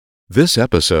This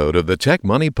episode of the Tech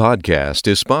Money Podcast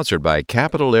is sponsored by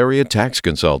Capital Area Tax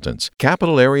Consultants.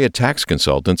 Capital Area Tax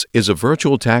Consultants is a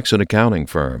virtual tax and accounting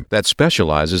firm that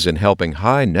specializes in helping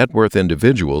high net worth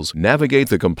individuals navigate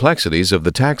the complexities of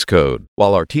the tax code.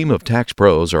 While our team of tax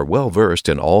pros are well versed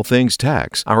in all things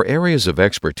tax, our areas of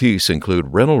expertise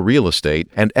include rental real estate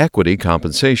and equity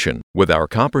compensation. With our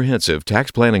comprehensive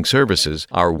tax planning services,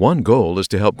 our one goal is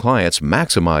to help clients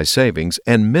maximize savings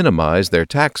and minimize their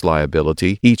tax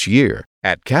liability each year.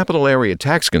 At Capital Area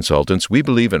Tax Consultants, we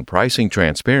believe in pricing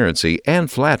transparency and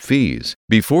flat fees.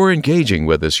 Before engaging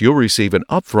with us, you'll receive an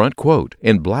upfront quote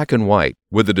in black and white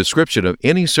with a description of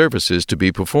any services to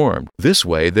be performed. This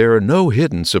way, there are no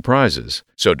hidden surprises.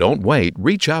 So don't wait.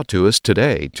 Reach out to us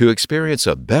today to experience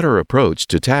a better approach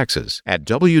to taxes at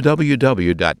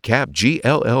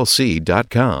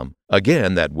www.capgllc.com.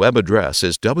 Again, that web address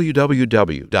is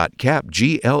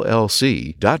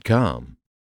www.capgllc.com.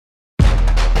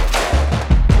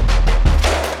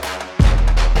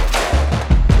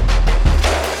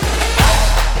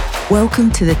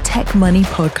 Welcome to the Tech Money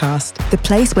Podcast, the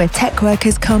place where tech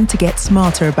workers come to get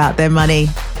smarter about their money.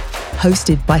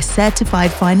 Hosted by certified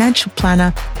financial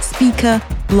planner, speaker,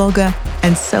 blogger,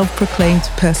 and self-proclaimed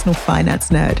personal finance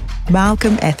nerd,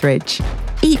 Malcolm Etheridge.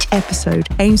 Each episode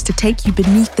aims to take you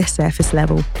beneath the surface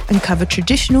level and cover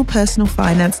traditional personal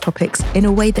finance topics in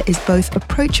a way that is both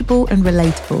approachable and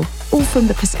relatable, all from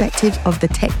the perspective of the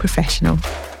tech professional.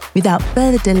 Without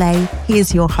further delay,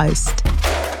 here's your host.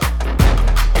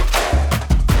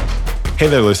 Hey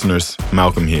there, listeners.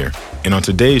 Malcolm here. And on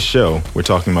today's show, we're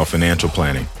talking about financial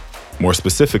planning. More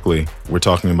specifically, we're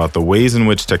talking about the ways in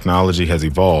which technology has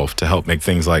evolved to help make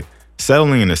things like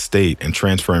settling an estate and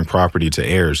transferring property to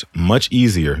heirs much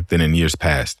easier than in years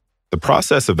past. The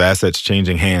process of assets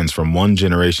changing hands from one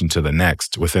generation to the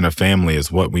next within a family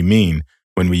is what we mean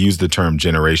when we use the term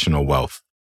generational wealth.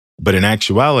 But in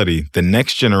actuality, the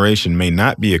next generation may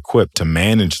not be equipped to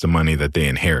manage the money that they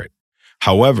inherit.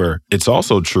 However, it's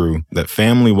also true that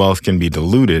family wealth can be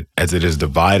diluted as it is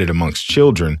divided amongst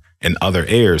children and other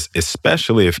heirs,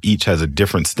 especially if each has a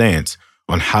different stance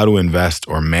on how to invest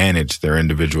or manage their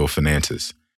individual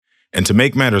finances. And to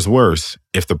make matters worse,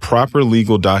 if the proper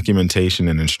legal documentation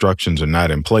and instructions are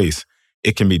not in place,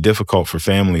 it can be difficult for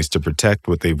families to protect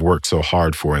what they've worked so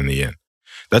hard for in the end.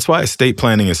 That's why estate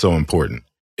planning is so important.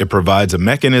 It provides a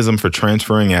mechanism for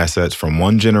transferring assets from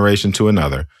one generation to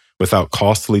another without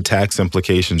costly tax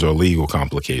implications or legal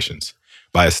complications.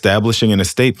 By establishing an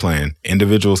estate plan,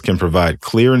 individuals can provide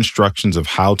clear instructions of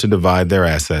how to divide their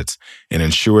assets and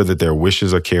ensure that their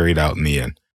wishes are carried out in the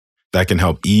end. That can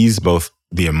help ease both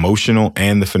the emotional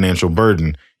and the financial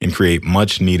burden and create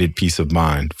much needed peace of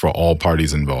mind for all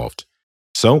parties involved.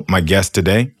 So, my guest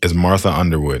today is Martha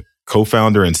Underwood,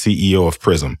 co-founder and CEO of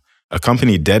Prism, a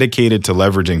company dedicated to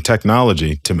leveraging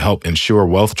technology to help ensure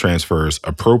wealth transfers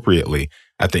appropriately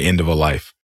at the end of a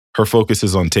life. Her focus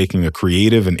is on taking a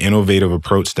creative and innovative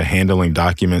approach to handling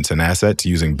documents and assets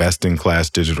using best-in-class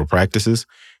digital practices.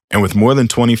 And with more than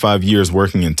 25 years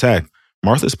working in tech,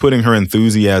 Martha's putting her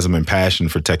enthusiasm and passion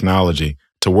for technology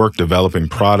to work developing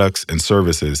products and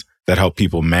services that help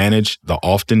people manage the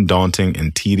often daunting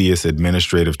and tedious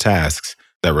administrative tasks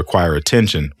that require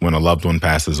attention when a loved one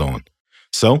passes on.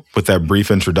 So, with that brief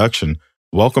introduction,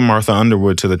 welcome Martha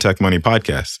Underwood to the Tech Money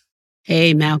Podcast.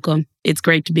 Hey, Malcolm. It's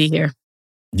great to be here.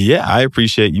 Yeah, I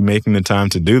appreciate you making the time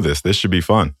to do this. This should be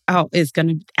fun. Oh, it's going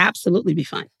to absolutely be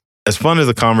fun. As fun as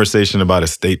a conversation about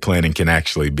estate planning can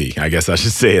actually be. I guess I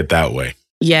should say it that way.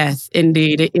 Yes,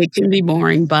 indeed. It can be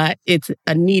boring, but it's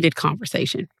a needed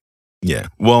conversation. Yeah.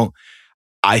 Well,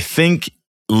 I think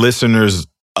listeners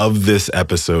of this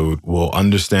episode will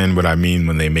understand what I mean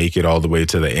when they make it all the way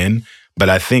to the end. But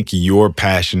I think your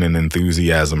passion and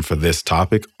enthusiasm for this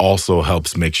topic also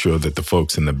helps make sure that the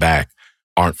folks in the back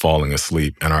aren't falling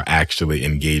asleep and are actually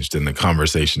engaged in the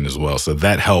conversation as well. So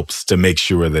that helps to make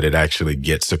sure that it actually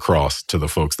gets across to the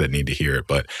folks that need to hear it.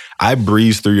 But I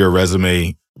breezed through your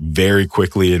resume very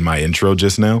quickly in my intro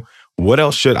just now. What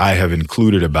else should I have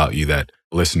included about you that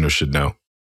listeners should know?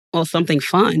 Well, something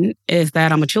fun is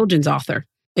that I'm a children's author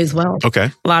as well.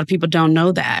 Okay. A lot of people don't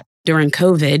know that. During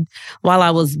COVID, while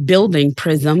I was building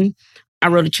Prism, I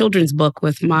wrote a children's book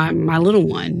with my little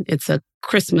one. It's a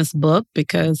Christmas book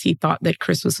because he thought that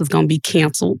Christmas was going to be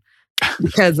canceled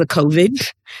because of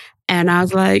COVID. And I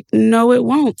was like, no, it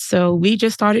won't. So we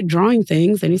just started drawing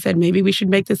things. And he said, maybe we should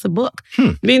make this a book.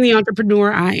 Being the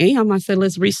entrepreneur I am, I said,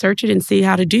 let's research it and see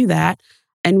how to do that.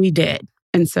 And we did.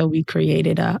 And so we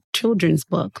created a children's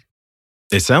book.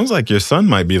 It sounds like your son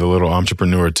might be the little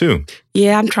entrepreneur too.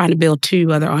 Yeah, I'm trying to build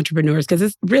two other entrepreneurs because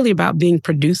it's really about being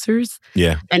producers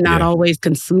and not always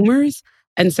consumers.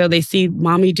 And so they see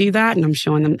mommy do that, and I'm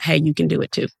showing them, hey, you can do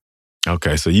it too.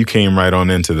 Okay, so you came right on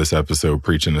into this episode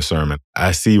preaching a sermon.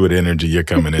 I see what energy you're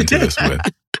coming into this with.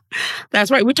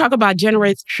 That's right. We talk about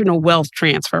generational wealth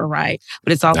transfer, right?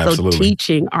 But it's also Absolutely.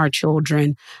 teaching our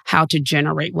children how to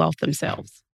generate wealth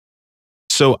themselves.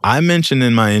 So I mentioned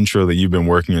in my intro that you've been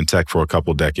working in tech for a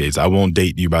couple decades. I won't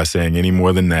date you by saying any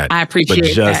more than that. I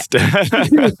appreciate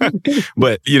that.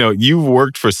 But, you've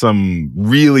worked for some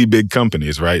really big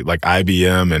companies, right? Like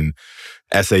IBM and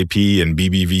SAP and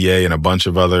BBVA and a bunch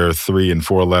of other 3 and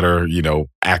 4 letter,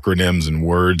 acronyms and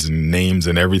words and names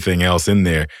and everything else in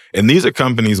there. And these are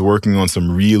companies working on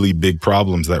some really big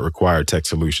problems that require tech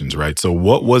solutions, right? So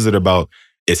what was it about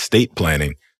estate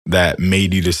planning that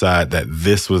made you decide that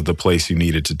this was the place you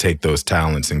needed to take those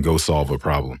talents and go solve a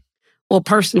problem? Well,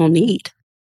 personal need,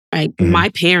 right? Mhm. My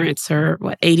parents are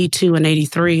 82 and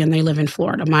 83, and they live in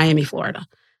Florida, Miami, Florida.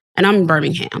 And I'm in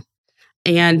Birmingham.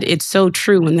 And it's so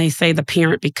true when they say the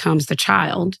parent becomes the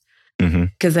child.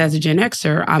 Because as a Gen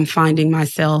Xer, I'm finding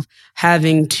myself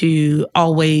having to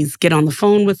always get on the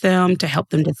phone with them to help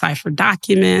them decipher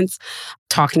documents,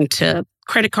 talking to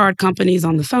credit card companies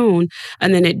on the phone.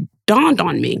 And then it dawned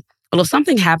on me, well, if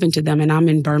something happened to them and I'm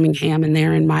in Birmingham and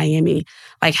they're in Miami,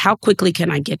 like how quickly can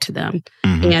I get to them?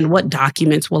 And what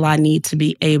documents will I need to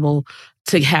be able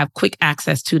to have quick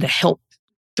access to help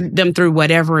them through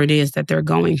whatever it is that they're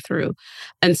going through?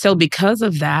 And so because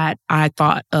of that, I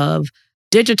thought of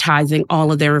digitizing all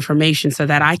of their information so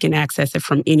that I can access it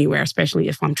from anywhere, especially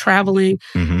if I'm traveling.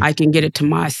 I can get it to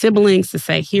my siblings to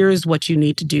say, here's what you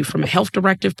need to do from a health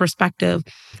directive perspective,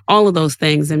 all of those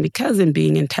things. And because in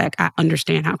being in tech, I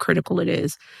understand how critical it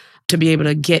is to be able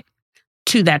to get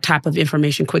to that type of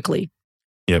information quickly.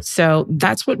 Yep. So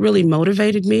that's what really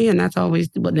motivated me. And that's always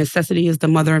what necessity is the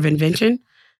mother of invention.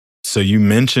 So you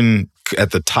mentioned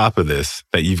at the top of this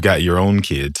that you've got your own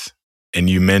kids, and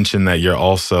you mentioned that you're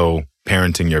also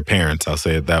parenting your parents. I'll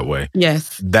say it that way.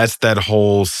 Yes. That's that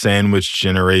whole sandwich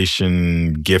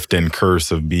generation gift and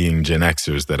curse of being Gen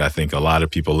Xers that I think a lot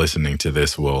of people listening to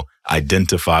this will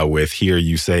identify with. Hear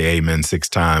you say amen 6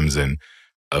 times and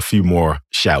a few more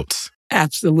shouts.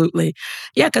 Absolutely.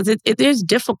 Yeah, because it is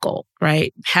difficult,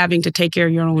 right? Having to take care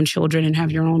of your own children and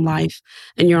have your own life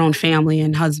and your own family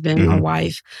and husband or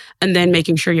wife, and then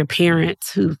making sure your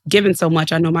parents who've given so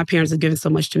much, I know my parents have given so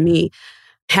much to me,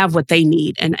 have what they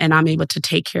need and I'm able to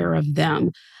take care of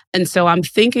them. And so I'm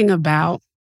thinking about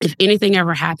if anything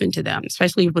ever happened to them,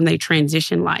 especially when they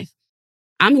transition life,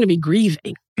 I'm going to be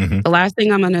grieving. The last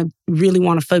thing I'm going to really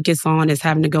want to focus on is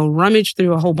having to go rummage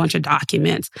through a whole bunch of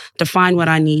documents to find what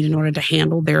I need in order to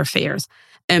handle their affairs.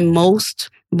 And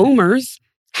most boomers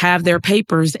have their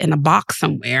papers in a box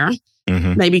somewhere,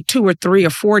 maybe 2 or 3 or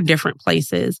 4 different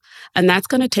places. And that's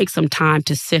going to take some time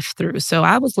to sift through. So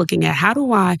I was looking at how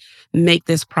do I make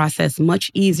this process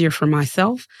much easier for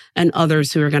myself and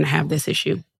others who are going to have this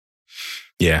issue?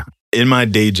 Yeah. In my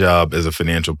day job as a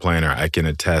financial planner, I can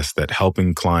attest that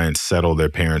helping clients settle their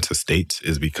parents' estates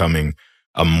is becoming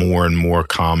a more and more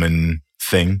common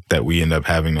thing that we end up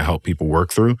having to help people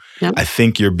work through. Yep. I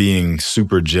think you're being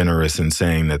super generous in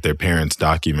saying that their parents'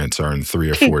 documents are in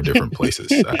 3 or 4 different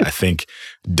places. I think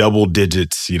double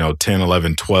digits, 10,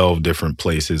 11, 12 different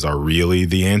places are really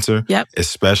the answer,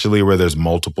 especially where there's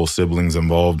multiple siblings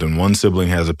involved and one sibling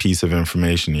has a piece of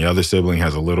information, the other sibling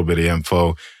has a little bit of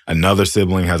info, another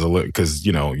sibling has a little, because,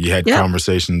 you had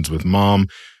conversations with mom.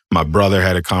 My brother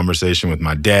had a conversation with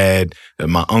my dad.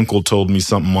 My uncle told me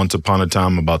something once upon a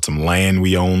time about some land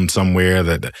we owned somewhere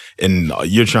and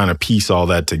you're trying to piece all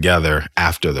that together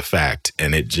after the fact.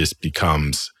 And it just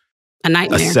becomes a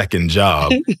nightmare, a second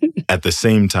job at the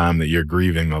same time that you're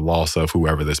grieving the loss of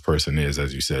whoever this person is,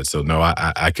 as you said. So no,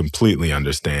 I completely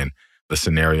understand the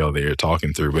scenario that you're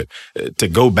talking through. But to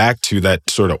go back to that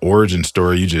sort of origin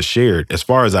story you just shared, as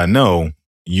far as I know,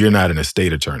 you're not an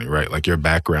estate attorney, right? Like your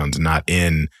background's not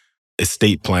in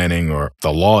estate planning or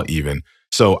the law even.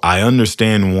 So I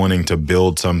understand wanting to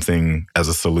build something as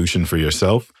a solution for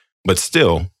yourself, but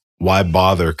still, why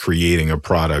bother creating a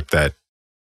product that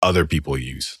other people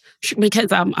use?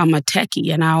 Because I'm a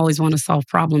techie and I always want to solve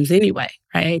problems anyway,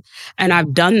 right? And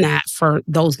I've done that for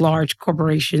those large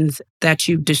corporations that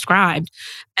you described.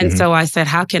 And so I said,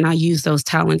 how can I use those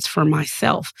talents for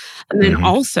myself? And then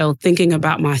also thinking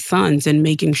about my sons and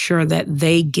making sure that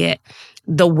they get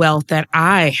the wealth that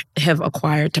I have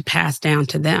acquired to pass down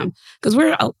to them. Because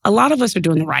a lot of us are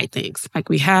doing the right things. Like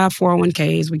we have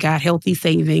 401ks, we got healthy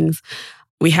savings,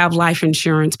 we have life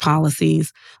insurance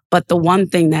policies. But the one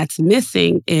thing that's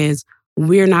missing is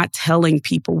we're not telling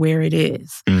people where it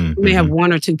is. We may have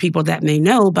 1 or 2 people that may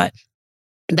know, but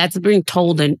that's being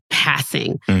told in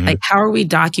passing. Like, how are we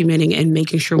documenting and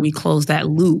making sure we close that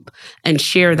loop and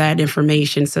share that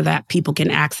information so that people can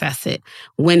access it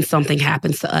when something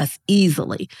happens to us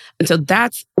easily? And so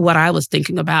that's what I was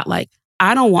thinking about. Like,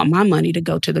 I don't want my money to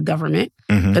go to the government.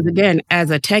 Because again,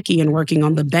 as a techie and working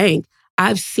on the bank,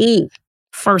 I've seen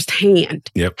firsthand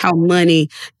how money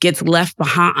gets left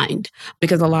behind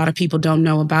because a lot of people don't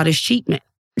know about escheatment.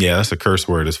 Yeah, that's a curse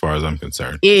word as far as I'm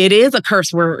concerned. It is a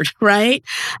curse word, right?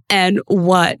 And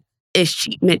what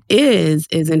escheatment is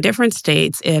in different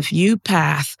states, if you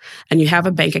pass and you have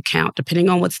a bank account, depending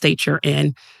on what state you're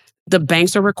in, the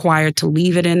banks are required to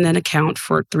leave it in an account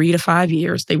for 3 to 5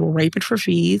 years. They will rape it for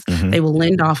fees. They will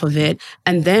lend off of it.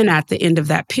 And then at the end of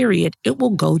that period, it will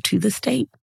go to the state.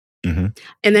 And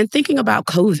then thinking about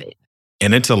COVID.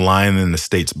 And it's a line in the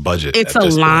state's budget. It's a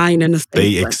line in the state's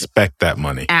budget. They expect that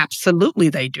money. Absolutely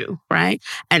they do, right?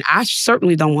 And I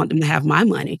certainly don't want them to have my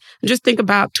money. Just think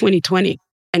about 2020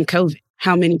 and COVID,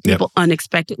 how many people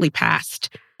unexpectedly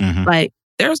passed. Like,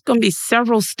 there's going to be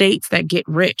several states that get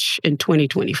rich in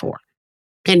 2024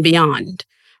 and beyond,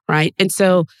 right? And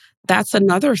so that's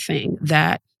another thing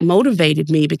that motivated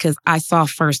me because I saw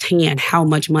firsthand how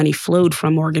much money flowed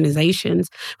from organizations,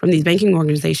 from these banking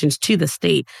organizations to the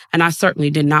state. And I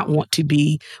certainly did not want to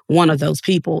be one of those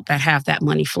people that have that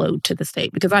money flowed to the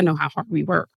state because I know how hard we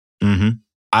work.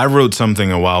 I wrote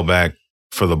something a while back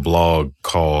for the blog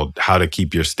called How to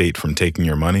Keep Your State from Taking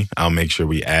Your Money. I'll make sure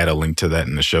we add a link to that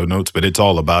in the show notes, but it's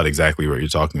all about exactly what you're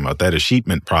talking about, that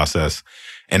escheatment process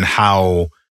and how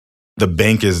the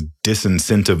bank is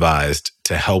disincentivized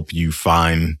to help you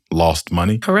find lost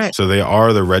money. Correct. So there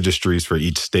are the registries for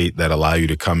each state that allow you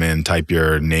to come in, type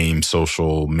your name,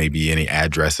 social, maybe any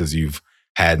addresses you've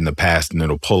had in the past, and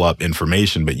it'll pull up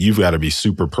information, but you've got to be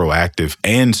super proactive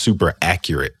and super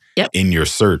accurate in your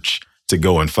search to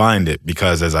go and find it.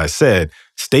 Because as I said,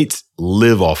 states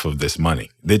live off of this money.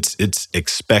 It's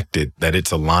expected that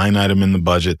it's a line item in the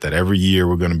budget that every year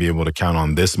we're going to be able to count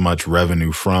on this much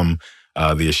revenue from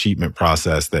the escheatment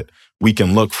process, that we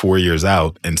can look 4 years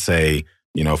out and say,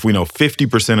 you know, if we know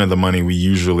 50% of the money we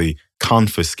usually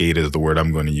confiscate is the word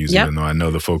I'm going to use, even though I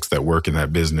know the folks that work in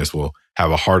that business will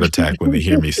have a heart attack when they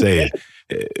hear me say it.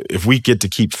 If we get to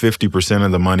keep 50%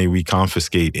 of the money we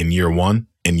confiscate in year 1,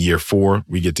 in year 4,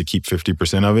 we get to keep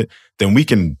 50% of it, then we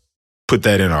can put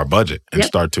that in our budget and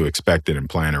start to expect it and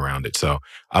plan around it. So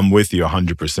I'm with you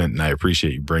 100%, and I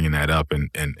appreciate you bringing that up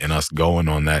and us going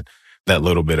on that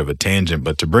little bit of a tangent.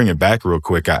 But to bring it back real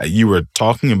quick, you were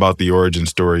talking about the origin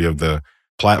story of the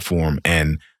platform.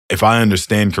 And if I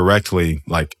understand correctly,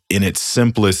 like in its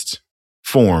simplest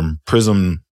form,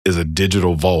 Prism is a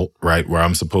digital vault, right? Where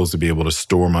I'm supposed to be able to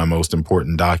store my most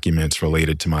important documents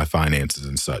related to my finances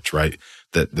and such, right?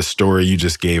 The story you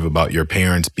just gave about your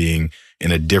parents being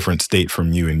in a different state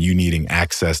from you and you needing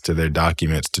access to their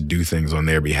documents to do things on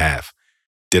their behalf.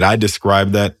 Did I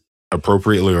describe that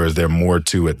appropriately, or is there more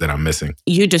to it that I'm missing?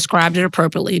 You described it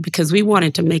appropriately because we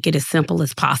wanted to make it as simple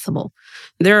as possible.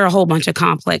 There are a whole bunch of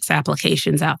complex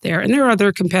applications out there, and there are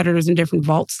other competitors in different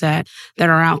vaults that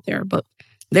are out there, but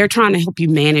they're trying to help you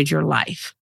manage your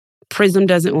life. Prism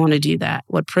doesn't want to do that.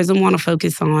 What Prism want to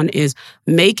focus on is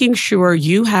making sure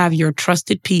you have your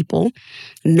trusted people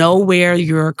know where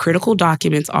your critical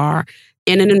documents are.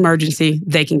 In an emergency,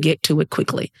 they can get to it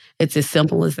quickly. It's as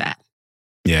simple as that.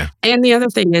 Yeah. And the other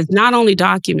thing is not only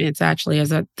documents, actually,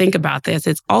 as I think about this,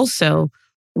 it's also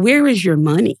where is your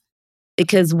money?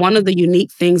 Because one of the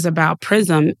unique things about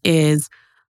Prism is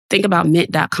think about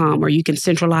mint.com, where you can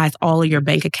centralize all of your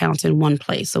bank accounts in one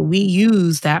place. So we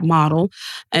use that model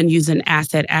and use an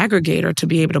asset aggregator to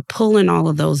be able to pull in all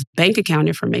of those bank account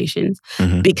information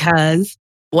because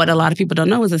what a lot of people don't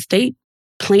know is estate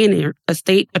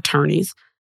attorneys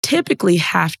typically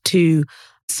have to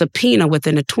subpoena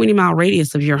within a 20-mile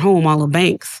radius of your home all the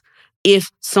banks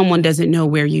if someone doesn't know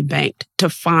where you banked to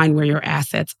find where your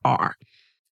assets are,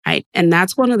 right? And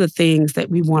that's one of the things that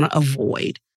we want to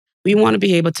avoid. We want to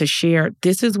be able to share,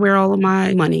 this is where all of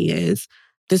my money is.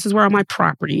 This is where all my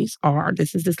properties are.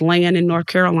 This is this land in North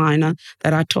Carolina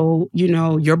that I told,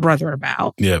 your brother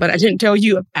about, but I didn't tell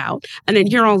you about. And then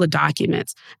here are all the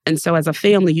documents. And so as a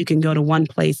family, you can go to one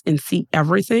place and see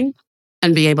everything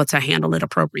and be able to handle it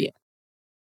appropriate.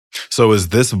 So is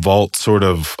this vault sort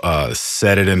of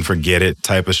set it and forget it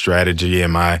type of strategy?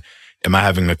 Am I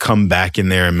having to come back in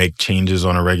there and make changes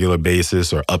on a regular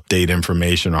basis or update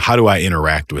information, or how do I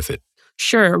interact with it?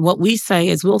 Sure. What we say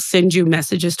is we'll send you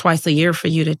messages twice a year for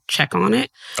you to check on it.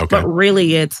 Okay. But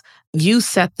really it's you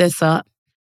set this up,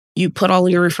 you put all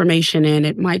your information in.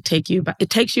 It takes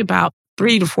you about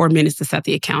 3 to 4 minutes to set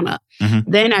the account up. Mm-hmm.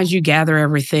 Then as you gather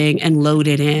everything and load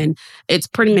it in, it's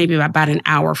pretty maybe about an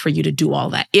hour for you to do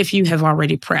all that if you have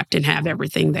already prepped and have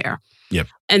everything there. Yep.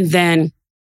 And then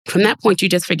from that point, you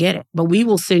just forget it. But we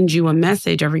will send you a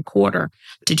message every quarter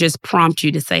to just prompt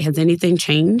you to say, has anything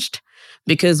changed?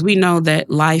 Because we know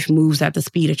that life moves at the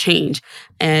speed of change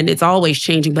and it's always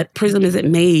changing. But Prism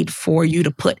isn't made for you to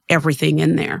put everything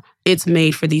in there. It's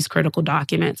made for these critical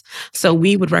documents. So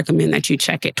we would recommend that you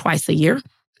check it twice a year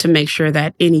to make sure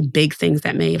that any big things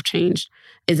that may have changed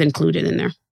is included in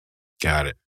there. Got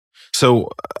it. So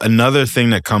another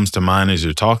thing that comes to mind as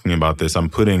you're talking about this,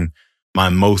 I'm putting my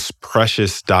most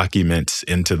precious documents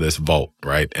into this vault,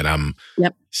 right? And I'm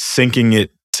syncing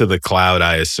it to the cloud,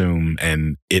 I assume,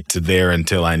 and it's there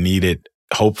until I need it,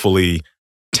 hopefully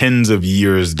tens of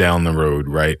years down the road,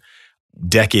 right?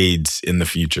 Decades in the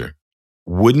future.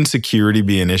 Wouldn't security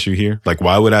be an issue here? Like,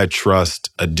 why would I trust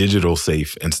a digital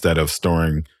safe instead of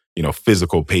storing,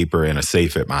 physical paper in a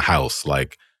safe at my house?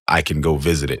 Like, I can go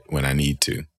visit it when I need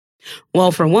to.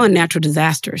 Well, for one, natural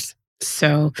disasters.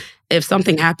 So if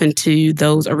something happened to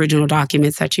those original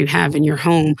documents that you have in your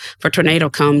home, if a tornado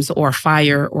comes or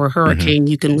fire or hurricane,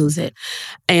 you can lose it.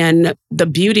 And the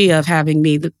beauty of having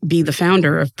me be the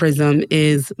founder of Prism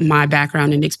is my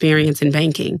background and experience in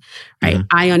banking, right?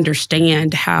 I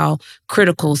understand how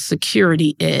critical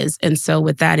security is. And so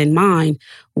with that in mind,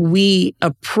 we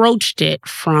approached it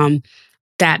from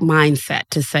that mindset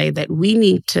to say that we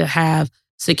need to have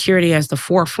security as the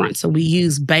forefront. So we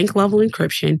use bank level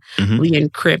encryption. We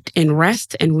encrypt in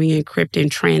rest and we encrypt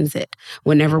in transit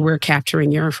whenever we're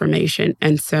capturing your information.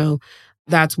 And so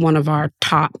that's one of our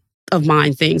top of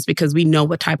mind things because we know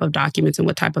what type of documents and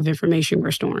what type of information we're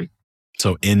storing.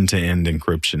 So end-to-end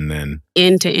encryption then?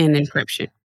 End-to-end encryption.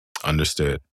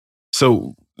 Understood.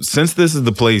 So since this is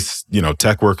the place,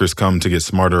 tech workers come to get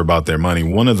smarter about their money,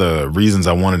 one of the reasons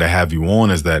I wanted to have you on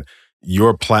is that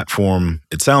your platform,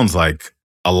 it sounds like,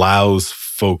 allows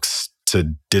folks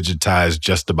to digitize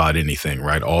just about anything,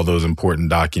 right? All those important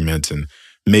documents and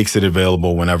makes it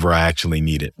available whenever I actually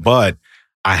need it. But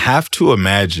I have to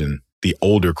imagine the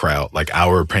older crowd, like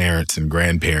our parents and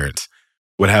grandparents,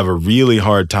 would have a really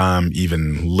hard time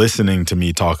even listening to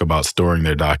me talk about storing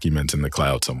their documents in the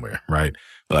cloud somewhere, right?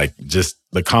 Like just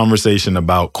the conversation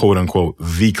about quote unquote,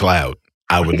 the cloud.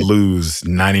 I would lose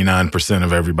 99%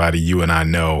 of everybody you and I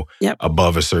know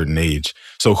above a certain age.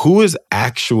 So who is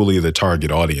actually the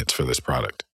target audience for this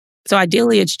product? So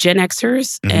ideally, it's Gen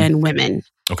Xers and women.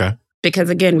 Okay. Because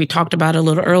again, we talked about a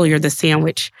little earlier, the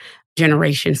sandwich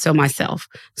generation. So myself.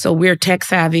 So we're tech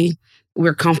savvy.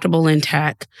 We're comfortable in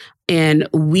tech. And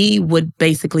we would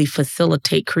basically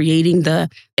facilitate creating the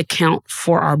account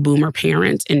for our boomer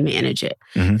parents and manage it.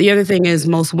 The other thing is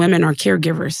most women are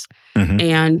caregivers.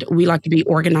 And we like to be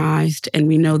organized. And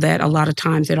we know that a lot of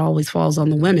times it always falls on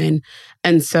the women.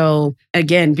 And so,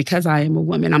 again, because I am a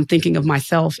woman, I'm thinking of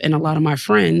myself and a lot of my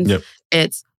friends.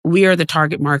 We are the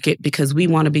target market because we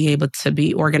want to be able to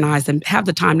be organized and have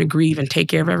the time to grieve and take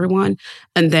care of everyone.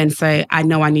 And then say, I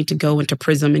know I need to go into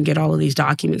Prism and get all of these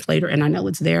documents later. And I know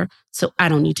it's there. So I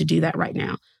don't need to do that right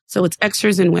now. So it's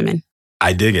Xers and women.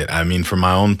 I dig it. I mean, from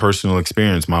my own personal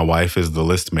experience, my wife is the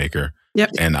list maker.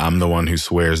 And I'm the one who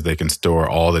swears they can store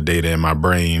all the data in my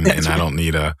brain. That's I don't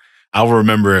need I'll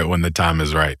remember it when the time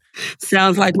is right.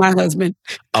 Sounds like my husband.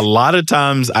 A lot of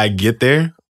times I get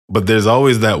there, but there's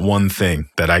always that one thing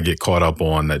that I get caught up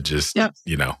on that just,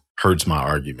 hurts my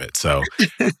argument. So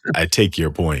I take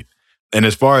your point. And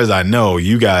as far as I know,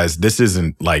 you guys, this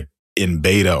isn't like in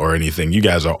beta or anything. You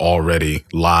guys are already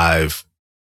live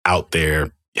out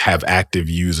there, have active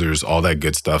users, all that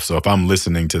good stuff. So if I'm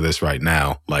listening to this right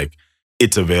now, like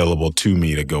it's available to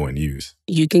me to go and use.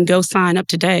 You can go sign up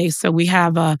today. So we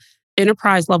have a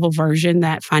enterprise level version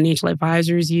that financial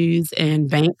advisors use and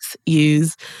banks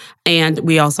use. And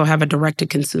we also have a direct to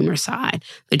consumer side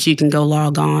that you can go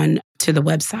log on to the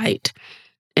website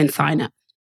and sign up.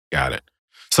 Got it.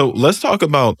 So let's talk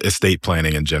about estate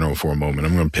planning in general for a moment.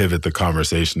 I'm going to pivot the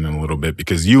conversation in a little bit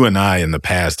because you and I in the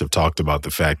past have talked about the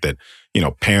fact that,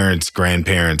 parents,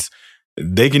 grandparents,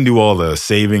 they can do all the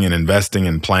saving and investing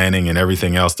and planning and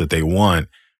everything else that they want.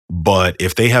 But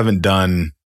if they haven't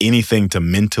done anything to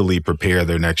mentally prepare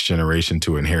their next generation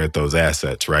to inherit those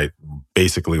assets, right?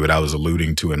 Basically what I was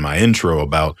alluding to in my intro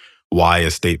about why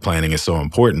estate planning is so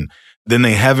important, then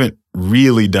they haven't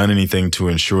really done anything to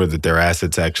ensure that their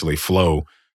assets actually flow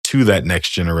to that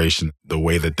next generation the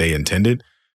way that they intended.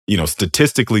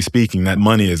 Statistically speaking, that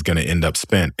money is going to end up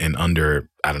spent in under,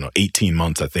 18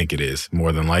 months, I think it is,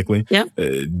 more than likely.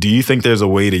 Do you think there's a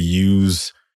way to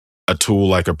use a tool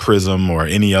like a Prism or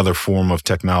any other form of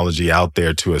technology out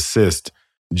there to assist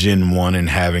Gen 1 and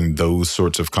having those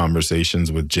sorts of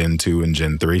conversations with Gen 2 and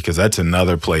Gen 3? Because that's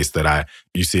another place that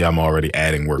you see I'm already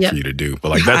adding work for you to do.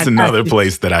 But like that's another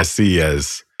place that I see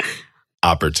as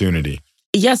opportunity.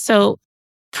 Yeah, so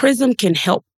PRISM can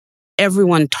help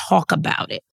everyone talk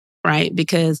about it, right?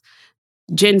 Because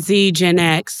Gen Z, Gen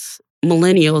X,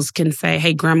 millennials can say,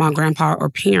 hey, grandma, grandpa, or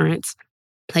parents,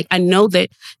 like, I know that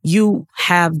you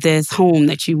have this home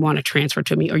that you want to transfer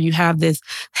to me, or you have this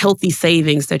healthy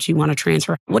savings that you want to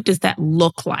transfer. What does that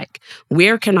look like?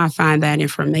 Where can I find that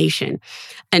information?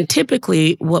 And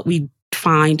typically what we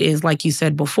find is, like you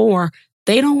said before,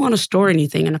 they don't want to store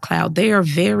anything in the cloud. They are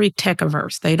very tech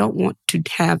averse. They don't want to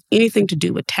have anything to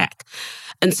do with tech.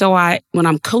 And so when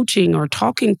I'm coaching or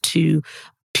talking to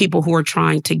people who are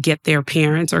trying to get their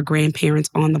parents or grandparents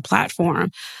on the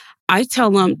platform, I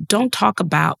tell them, don't talk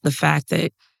about the fact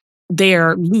that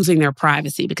they're losing their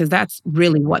privacy, because that's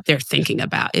really what they're thinking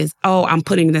about is, oh, I'm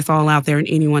putting this all out there and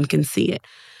anyone can see it.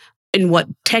 And what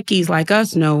techies like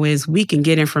us know is we can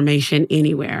get information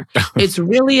anywhere. It's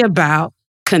really about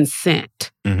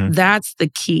consent. Mm-hmm. That's the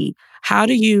key. How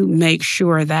do you make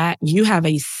sure that you have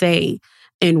a say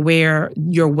in where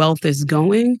your wealth is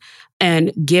going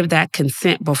and give that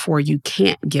consent before you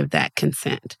can't give that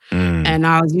consent? And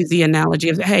I'll use the analogy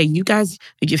of, hey, you guys,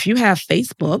 if you have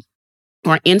Facebook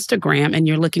or Instagram and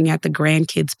you're looking at the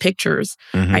grandkids' pictures,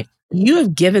 right, you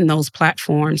have given those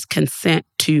platforms consent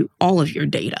to all of your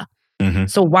data.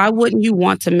 So why wouldn't you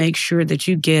want to make sure that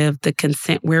you give the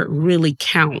consent where it really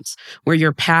counts, where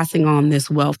you're passing on this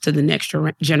wealth to the next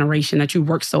generation that you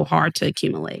worked so hard to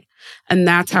accumulate? And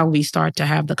that's how we start to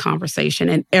have the conversation,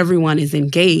 and everyone is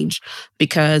engaged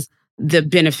because the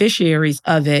beneficiaries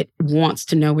of it wants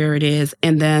to know where it is.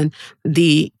 And then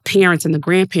the parents and the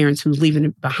grandparents who's leaving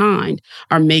it behind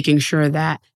are making sure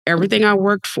that everything I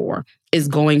worked for is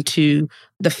going to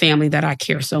the family that I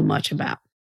care so much about.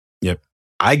 Yep.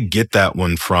 I get that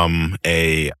one from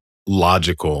a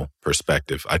logical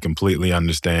perspective. I completely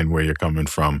understand where you're coming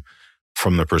from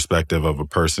the perspective of a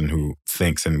person who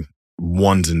thinks in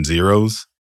ones and zeros.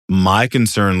 My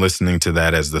concern listening to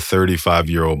that as the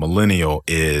 35-year-old millennial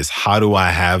is, how do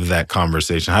I have that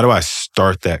conversation? How do I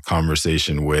start that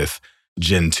conversation with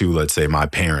Gen 2, let's say my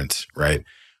parents, right?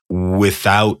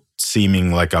 Without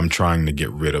seeming like I'm trying to get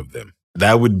rid of them.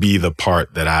 That would be the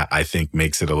part that I think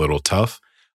makes it a little tough.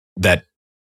 That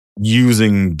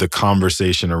using the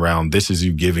conversation around this is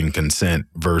you giving consent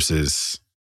versus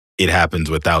it happens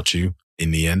without you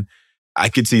in the end. I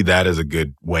could see that as a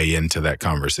good way into that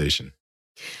conversation.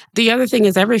 The other thing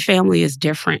is every family is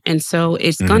different. And so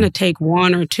it's going to take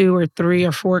 1 or 2 or 3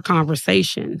 or 4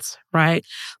 conversations, right?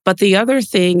 But the other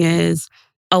thing is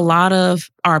a lot of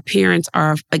our parents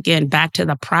are, again, back to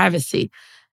the privacy.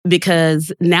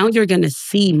 Because now you're going to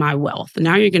see my wealth.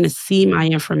 Now you're going to see my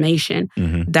information.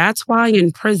 That's why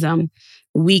in PRISM,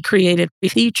 we created a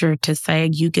feature to say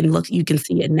you can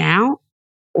see it now,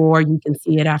 or you can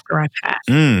see it after I pass.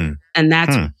 And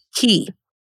that's key,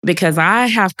 because I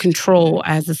have control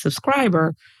as a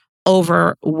subscriber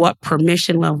over what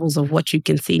permission levels of what you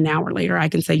can see now or later. I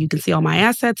can say you can see all my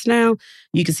assets now,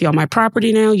 you can see all my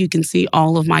property now, you can see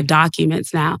all of my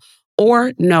documents now.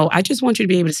 Or no, I just want you to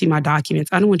be able to see my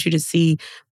documents. I don't want you to see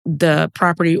the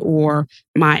property or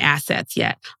my assets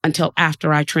yet until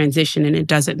after I transition, and it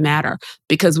doesn't matter,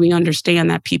 because we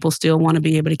understand that people still want to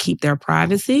be able to keep their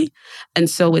privacy. And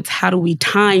so it's how do we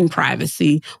time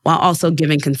privacy while also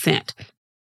giving consent?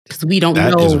 Because we don't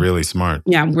know. That is really smart.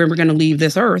 Yeah, where we're going to leave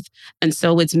this earth. And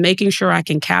so it's making sure I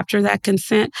can capture that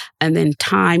consent and then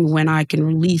time when I can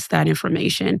release that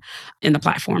information in the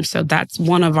platform. So that's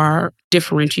one of our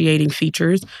differentiating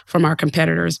features from our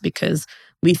competitors, because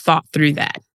we thought through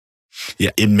that.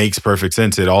 Yeah, it makes perfect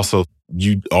sense. It also,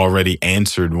 you already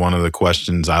answered one of the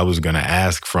questions I was going to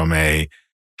ask from a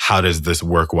how does this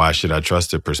work? Why should I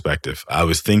trust it perspective? I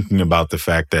was thinking about the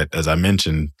fact that, as I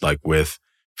mentioned, like with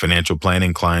financial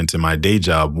planning clients in my day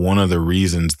job, one of the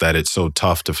reasons that it's so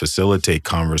tough to facilitate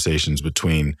conversations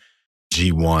between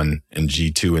G1 and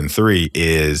G2 and 3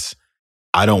 is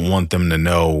I don't want them to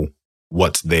know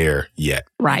what's there yet.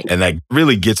 Right. And that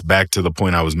really gets back to the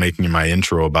point I was making in my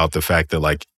intro about the fact that,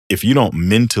 like, if you don't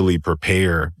mentally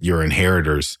prepare your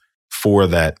inheritors for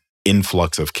that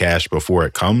influx of cash before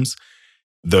it comes,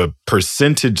 the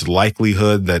percentage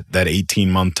likelihood that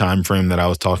 18-month time frame that I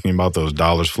was talking about, those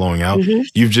dollars flowing out,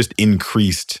 you've just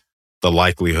increased the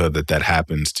likelihood that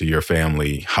happens to your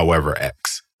family, however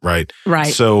X, right?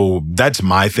 Right. So that's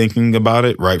my thinking about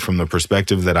it, right? From the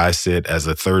perspective that I sit as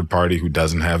a third party who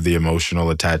doesn't have the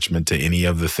emotional attachment to any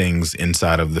of the things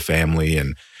inside of the family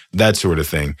and that sort of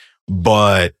thing.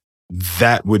 But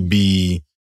that would be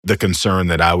the concern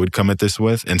that I would come at this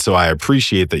with. And so I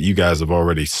appreciate that you guys have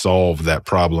already solved that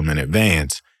problem in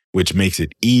advance, which makes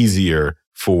it easier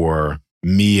for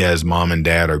me as mom and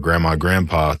dad or grandma,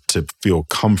 grandpa to feel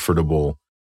comfortable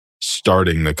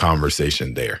starting the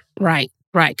conversation there. Right.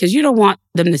 Because you don't want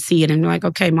them to see it and be like,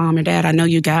 okay, mom and dad, I know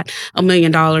you got $1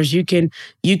 million.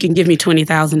 You can give me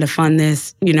 $20,000 to fund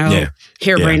this,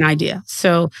 harebrained idea.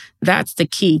 So that's the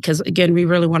key. Because again, we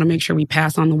really want to make sure we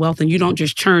pass on the wealth and you don't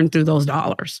just churn through those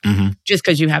dollars just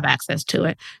because you have access to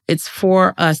it. It's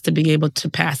for us to be able to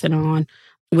pass it on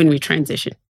when we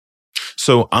transition.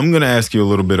 So I'm going to ask you a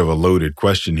little bit of a loaded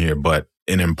question here, but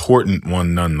an important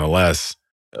one nonetheless.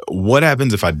 What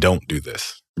happens if I don't do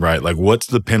this? Right? Like, what's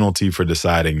the penalty for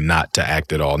deciding not to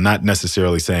act at all? Not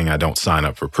necessarily saying I don't sign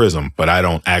up for PRISM, but I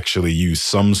don't actually use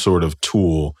some sort of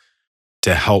tool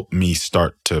to help me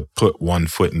start to put one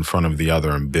foot in front of the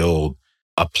other and build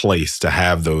a place to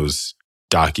have those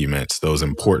documents, those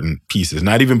important pieces.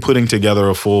 Not even putting together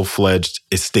a full-fledged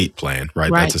estate plan,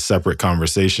 right? That's a separate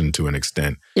conversation to an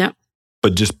extent. Yeah.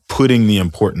 But just putting the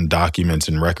important documents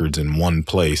and records in one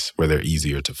place where they're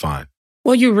easier to find.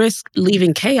 Well, you risk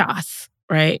leaving chaos.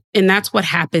 Right. And that's what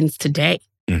happens today.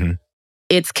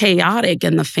 It's chaotic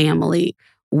in the family.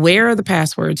 Where are the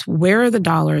passwords? Where are the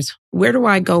dollars? Where do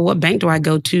I go? What bank do I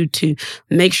go to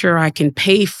make sure I can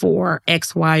pay for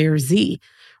X, Y, or Z?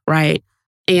 Right.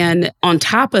 And on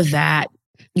top of that,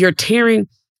 you're tearing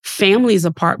families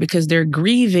apart because they're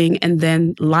grieving and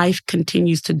then life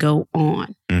continues to go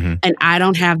on. And I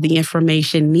don't have the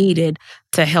information needed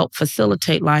to help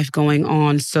facilitate life going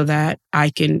on so that I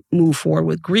can move forward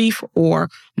with grief or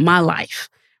my life,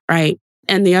 right?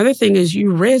 And the other thing is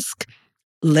you risk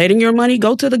letting your money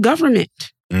go to the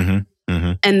government. And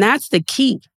that's the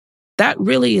key. That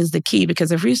really is the key,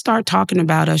 because if we start talking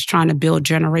about us trying to build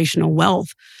generational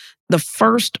wealth, the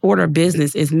first order of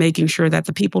business is making sure that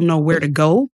the people know where to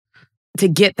go to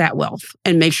get that wealth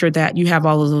and make sure that you have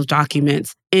all of those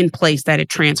documents in place, that it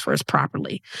transfers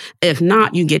properly. If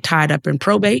not, you get tied up in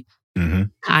probate.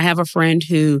 I have a friend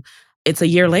who it's a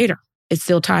year later, it's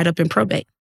still tied up in probate.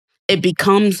 It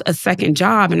becomes a second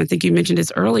job. And I think you mentioned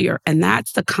this earlier, and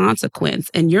that's the consequence.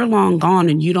 And you're long gone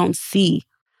and you don't see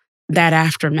that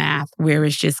aftermath where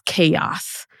it's just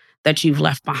chaos that you've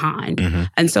left behind.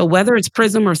 And so whether it's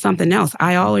PRISM or something else,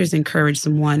 I always encourage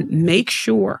someone, make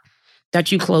sure that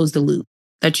you close the loop,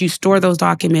 that you store those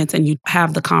documents and you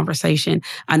have the conversation.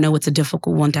 I know it's a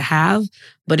difficult one to have,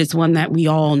 but it's one that we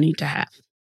all need to have.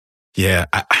 Yeah.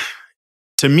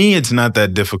 To me, it's not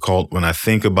that difficult when I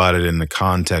think about it in the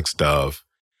context of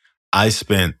I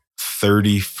spent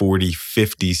 30, 40,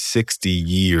 50, 60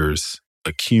 years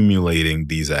accumulating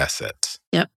these assets.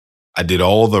 Yep. I did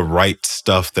all the right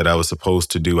stuff that I was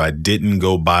supposed to do. I didn't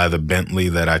go buy the Bentley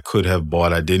that I could have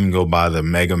bought. I didn't go buy the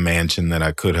mega mansion that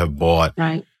I could have bought.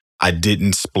 Right. I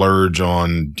didn't splurge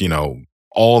on,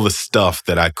 all the stuff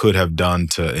that I could have done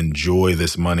to enjoy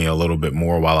this money a little bit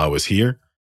more while I was here,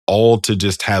 all to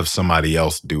just have somebody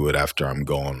else do it after I'm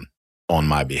gone on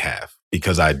my behalf,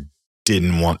 because I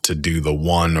didn't want to do the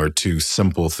one or two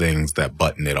simple things that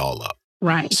button it all up.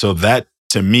 Right. So that,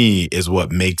 to me, is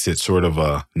what makes it sort of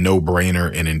a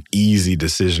no-brainer and an easy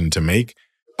decision to make.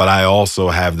 But I also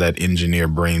have that engineer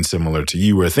brain similar to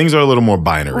you where things are a little more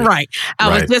binary. Right. I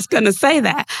was just going to say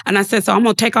that. And I said, so I'm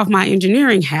going to take off my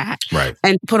engineering hat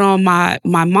and put on my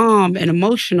mom and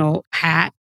emotional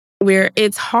hat, where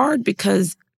it's hard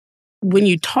because when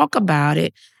you talk about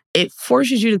it, it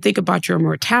forces you to think about your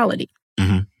mortality.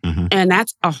 And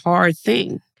that's a hard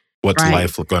thing. What's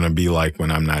life going to be like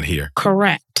when I'm not here?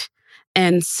 Correct.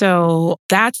 And so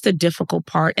that's the difficult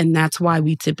part, and that's why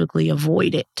we typically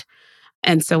avoid it.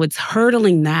 And so it's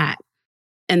hurdling that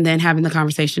and then having the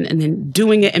conversation and then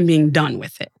doing it and being done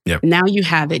with it. Yep. Now you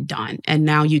have it done, and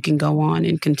now you can go on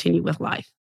and continue with life.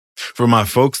 For my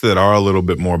folks that are a little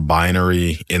bit more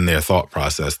binary in their thought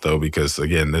process, though, because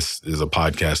again, this is a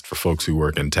podcast for folks who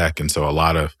work in tech. And so a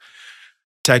lot of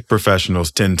tech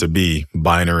professionals tend to be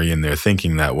binary in their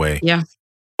thinking that way. Yeah.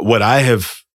 What I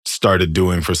have started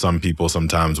doing for some people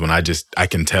sometimes when I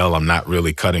can tell I'm not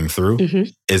really cutting through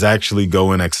is actually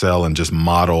go in Excel and just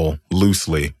model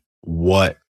loosely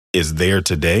what is there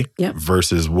today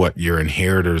versus what your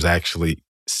inheritors actually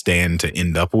stand to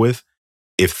end up with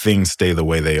if things stay the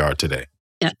way they are today.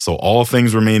 Yep. So all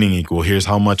things remaining equal, here's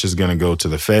how much is going to go to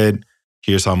the Fed.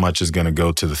 Here's how much is going to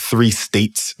go to the 3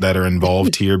 states that are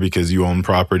involved here because you own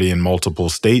property in multiple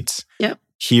states. Yep.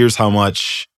 Here's how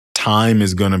much time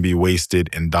is going to be wasted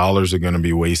and dollars are going to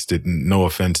be wasted. No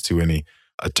offense to any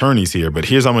attorneys here, but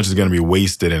here's how much is going to be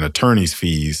wasted in attorney's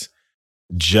fees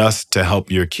just to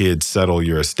help your kids settle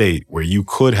your estate, where you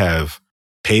could have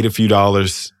paid a few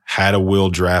dollars, had a will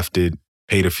drafted,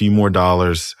 paid a few more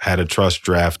dollars, had a trust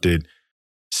drafted,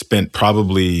 spent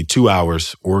probably 2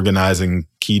 hours organizing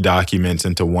key documents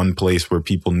into one place where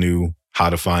people knew how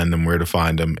to find them, where to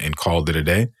find them, and called it a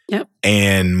day. Yep.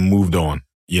 And moved on,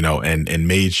 and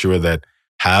made sure that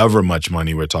however much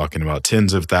money we're talking about,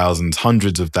 tens of thousands,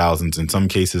 hundreds of thousands, in some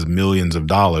cases, millions of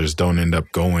dollars, don't end up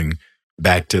going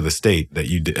back to the state. That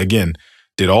you,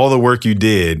 did all the work you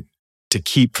did to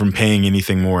keep from paying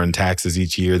anything more in taxes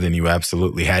each year than you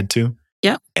absolutely had to.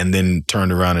 Yep. And then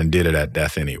turned around and did it at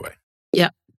death anyway.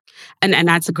 Yep. And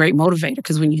that's a great motivator,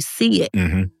 because when you see it,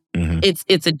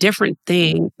 it's a different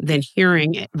thing than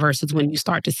hearing it versus when you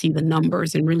start to see the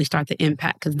numbers and really start to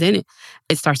impact, because then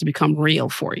it starts to become real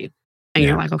for you. And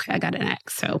you're like, okay, I got an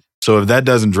act. So if that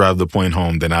doesn't drive the point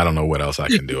home, then I don't know what else I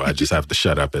can do. I just have to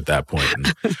shut up at that point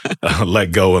and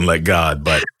let go and let God.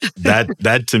 But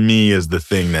that to me is the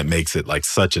thing that makes it like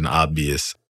such an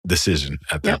obvious decision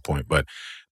at that point. But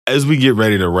as we get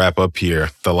ready to wrap up here,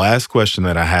 the last question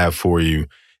that I have for you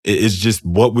is just,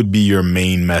 what would be your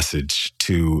main message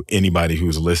to anybody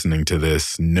who's listening to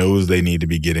this, knows they need to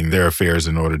be getting their affairs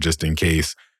in order just in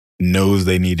case, knows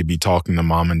they need to be talking to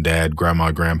mom and dad,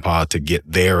 grandma, grandpa to get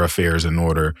their affairs in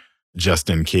order just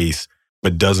in case,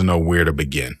 but doesn't know where to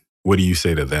begin? What do you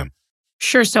say to them?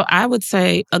 Sure. So I would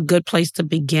say a good place to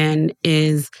begin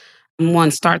is, one,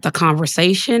 start the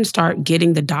conversation, start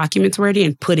getting the documents ready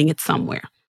and putting it somewhere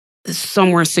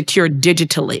secure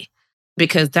digitally,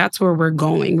 because that's where we're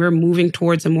going. We're moving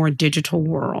towards a more digital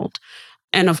world.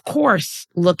 And of course,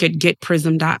 look at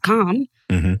getprism.com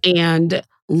and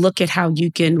look at how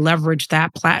you can leverage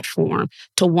that platform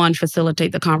to, one,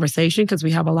 facilitate the conversation, because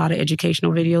we have a lot of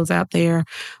educational videos out there.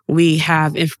 We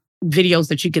have videos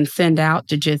that you can send out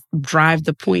to just drive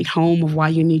the point home of why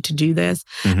you need to do this,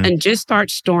 and just start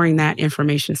storing that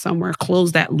information somewhere.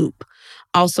 Close that loop.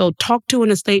 Also, talk to an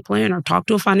estate planner, talk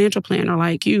to a financial planner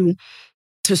like you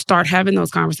to start having those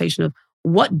conversations of,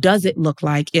 what does it look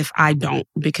like if I don't?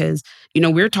 Because,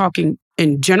 we're talking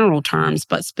in general terms,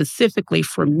 but specifically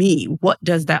for me, what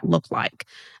does that look like?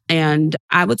 And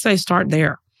I would say start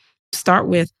there. Start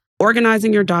with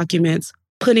organizing your documents,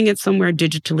 putting it somewhere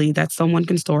digitally that someone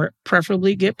can store it,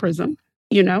 preferably Get Prism,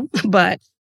 but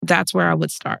that's where I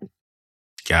would start.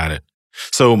 Got it.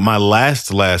 So my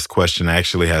last question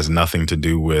actually has nothing to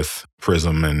do with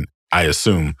Prism, and I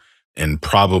assume, and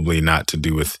probably not to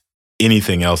do with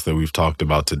anything else that we've talked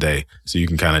about today. So you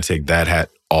can kind of take that hat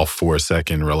off for a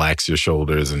second, relax your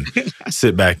shoulders, and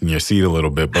sit back in your seat a little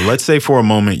bit. But let's say for a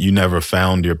moment you never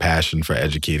found your passion for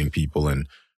educating people and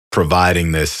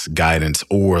providing this guidance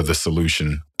or the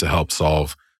solution to help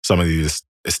solve some of these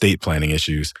estate planning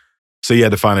issues. So you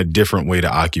had to find a different way to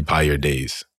occupy your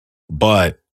days.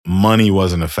 But money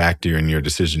wasn't a factor in your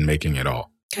decision-making at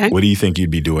all. Okay. What do you think you'd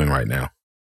be doing right now?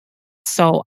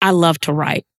 So I love to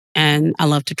write and I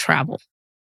love to travel.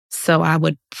 So I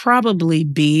would probably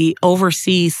be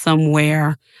overseas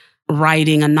somewhere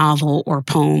writing a novel or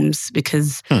poems,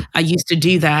 because I used to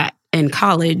do that in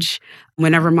college.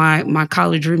 Whenever my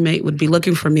college roommate would be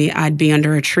looking for me, I'd be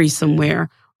under a tree somewhere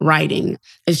writing.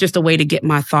 It's just a way to get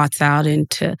my thoughts out and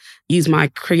to use my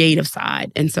creative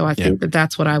side. And so I think that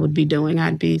that's what I would be doing.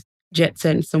 I'd be jet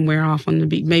setting somewhere off on the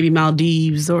beach, maybe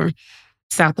Maldives or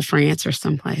south of France or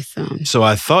someplace. So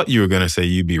I thought you were going to say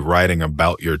you'd be writing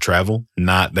about your travel,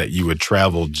 not that you would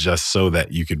travel just so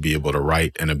that you could be able to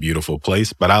write in a beautiful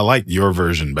place. But I like your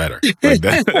version better. Like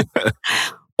that.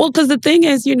 Well, because the thing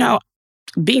is,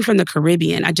 being from the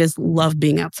Caribbean, I just love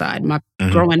being outside.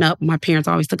 Growing up, my parents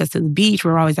always took us to the beach.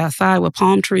 We were always outside with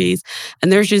palm trees. And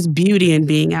there's just beauty in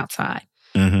being outside.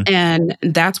 And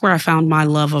that's where I found my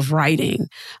love of writing.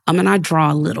 And I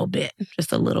draw a little bit,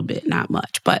 just a little bit, not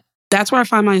much. But that's where I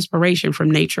find my inspiration, from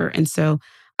nature. And so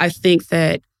I think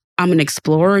that I'm an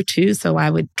explorer too. So I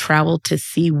would travel to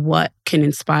see what can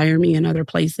inspire me in other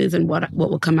places and what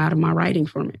will come out of my writing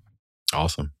for me.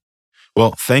 Awesome.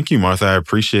 Well, thank you, Martha. I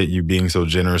appreciate you being so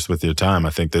generous with your time. I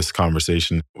think this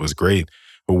conversation was great.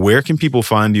 But where can people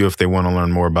find you if they want to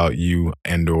learn more about you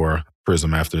and or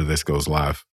Prism after this goes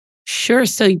live? Sure.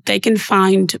 So they can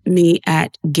find me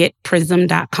at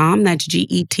getprism.com. That's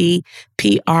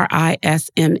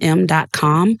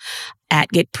GETPRISMM.com. At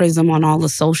Get Prism on all the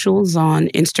socials, on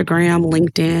Instagram,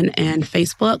 LinkedIn, and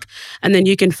Facebook. And then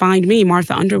you can find me,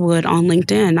 Martha Underwood, on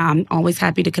LinkedIn. I'm always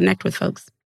happy to connect with folks.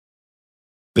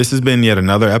 This has been yet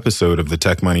another episode of the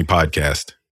Tech Money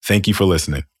Podcast. Thank you for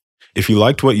listening. If you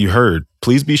liked what you heard,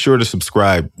 please be sure to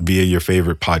subscribe via your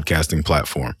favorite podcasting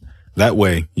platform. That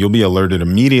way, you'll be alerted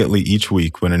immediately each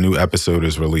week when a new episode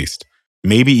is released.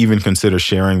 Maybe even consider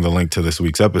sharing the link to this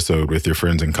week's episode with your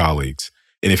friends and colleagues.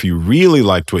 And if you really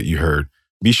liked what you heard,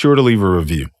 be sure to leave a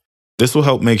review. This will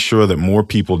help make sure that more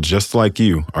people just like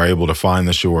you are able to find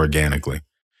the show organically.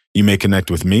 You may connect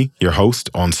with me, your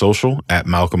host, on social at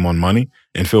Malcolm on Money,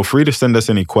 and feel free to send us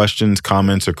any questions,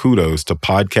 comments, or kudos to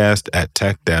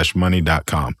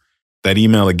podcast@tech-money.com. That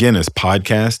email again is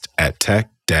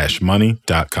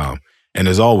podcast@tech-money.com. And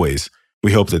as always,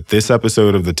 we hope that this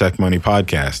episode of the Tech Money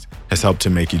Podcast has helped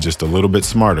to make you just a little bit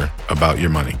smarter about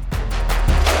your money.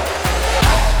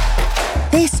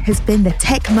 This has been the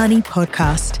Tech Money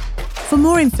Podcast. For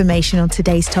more information on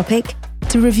today's topic,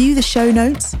 to review the show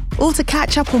notes, or to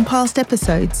catch up on past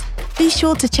episodes, be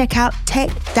sure to check out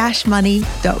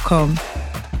tech-money.com.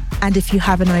 And if you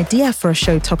have an idea for a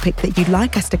show topic that you'd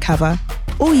like us to cover,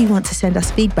 or you want to send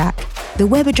us feedback, the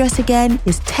web address again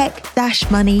is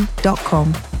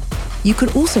tech-money.com. You can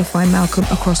also find Malcolm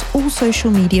across all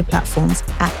social media platforms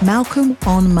at Malcolm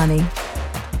on Money.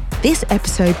 This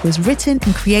episode was written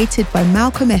and created by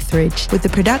Malcolm Etheridge, with the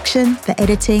production, the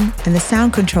editing, and the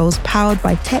sound controls powered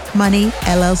by Tech Money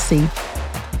LLC.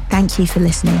 Thank you for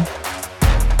listening.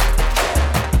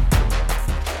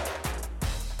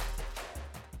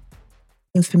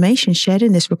 Information shared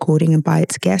in this recording and by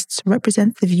its guests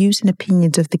represent the views and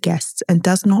opinions of the guests and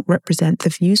does not represent the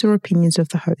views or opinions of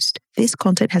the host. This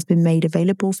content has been made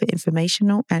available for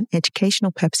informational and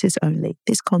educational purposes only.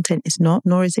 This content is not,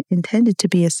 nor is it intended to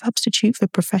be, a substitute for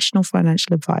professional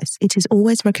financial advice. It is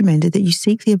always recommended that you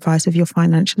seek the advice of your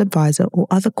financial advisor or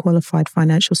other qualified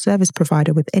financial service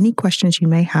provider with any questions you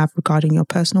may have regarding your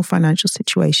personal financial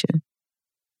situation.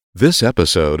 This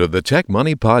episode of the Tech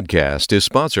Money Podcast is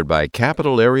sponsored by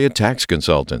Capital Area Tax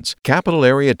Consultants. Capital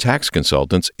Area Tax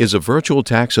Consultants is a virtual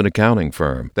tax and accounting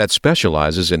firm that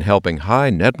specializes in helping high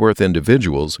net worth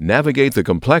individuals navigate the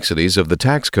complexities of the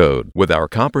tax code. With our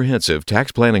comprehensive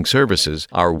tax planning services,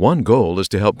 our one goal is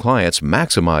to help clients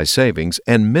maximize savings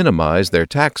and minimize their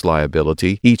tax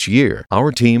liability each year.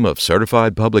 Our team of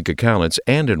certified public accountants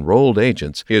and enrolled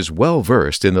agents is well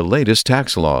versed in the latest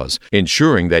tax laws,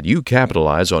 ensuring that you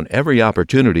capitalize on every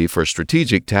opportunity for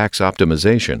strategic tax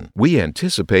optimization. We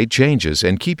anticipate changes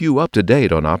and keep you up to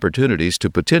date on opportunities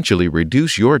to potentially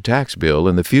reduce your tax bill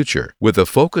in the future. With a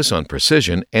focus on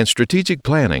precision and strategic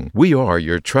planning, we are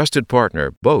your trusted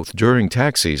partner both during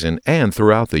tax season and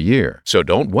throughout the year. So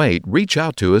don't wait, reach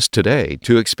out to us today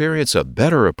to experience a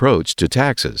better approach to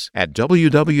taxes at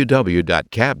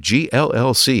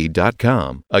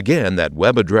www.capgllc.com. Again, that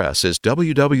web address is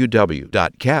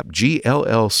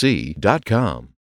www.capgllc.com.